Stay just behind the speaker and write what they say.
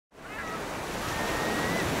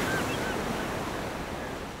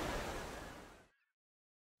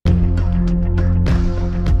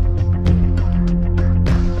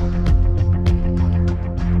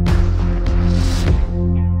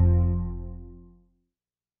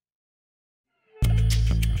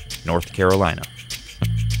North Carolina.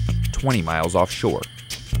 20 miles offshore.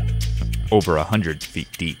 Over 100 feet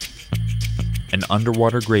deep. An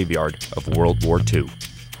underwater graveyard of World War II.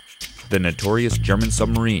 The notorious German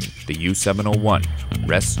submarine, the U-701,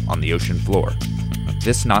 rests on the ocean floor.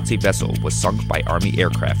 This Nazi vessel was sunk by Army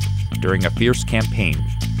aircraft during a fierce campaign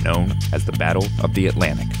known as the Battle of the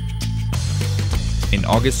Atlantic. In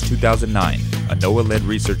August 2009, a NOAA-led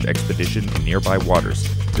research expedition in nearby waters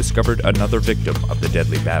discovered another victim of the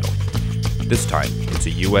deadly battle. This time, it's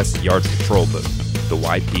a U.S. Yard Patrol boat, the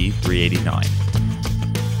YP-389.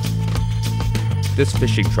 This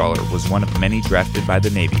fishing trawler was one of many drafted by the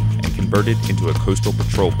Navy and converted into a coastal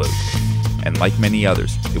patrol boat, and like many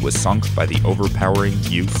others, it was sunk by the overpowering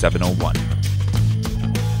U-701.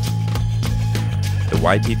 The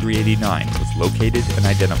YP-389 was located and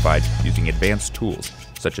identified using advanced tools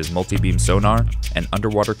such as multi-beam sonar and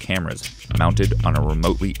underwater cameras mounted on a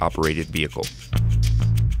remotely operated vehicle.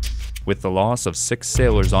 With the loss of 6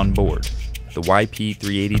 sailors on board, the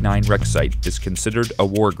YP-389 wreck site is considered a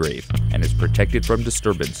war grave and is protected from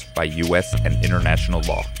disturbance by U.S. and international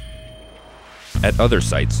law. At other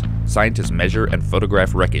sites, scientists measure and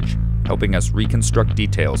photograph wreckage, helping us reconstruct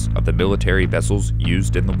details of the military vessels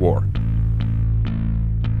used in the war.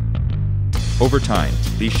 Over time,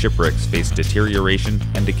 these shipwrecks face deterioration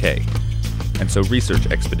and decay, and so research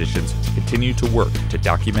expeditions continue to work to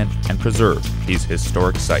document and preserve these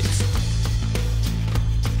historic sites.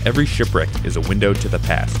 Every shipwreck is a window to the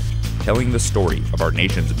past, telling the story of our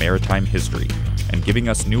nation's maritime history and giving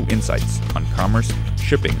us new insights on commerce,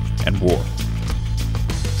 shipping, and war.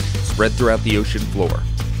 Spread throughout the ocean floor,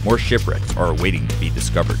 more shipwrecks are awaiting to be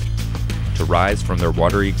discovered, to rise from their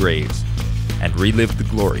watery graves and relive the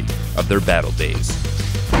glory of their battle days.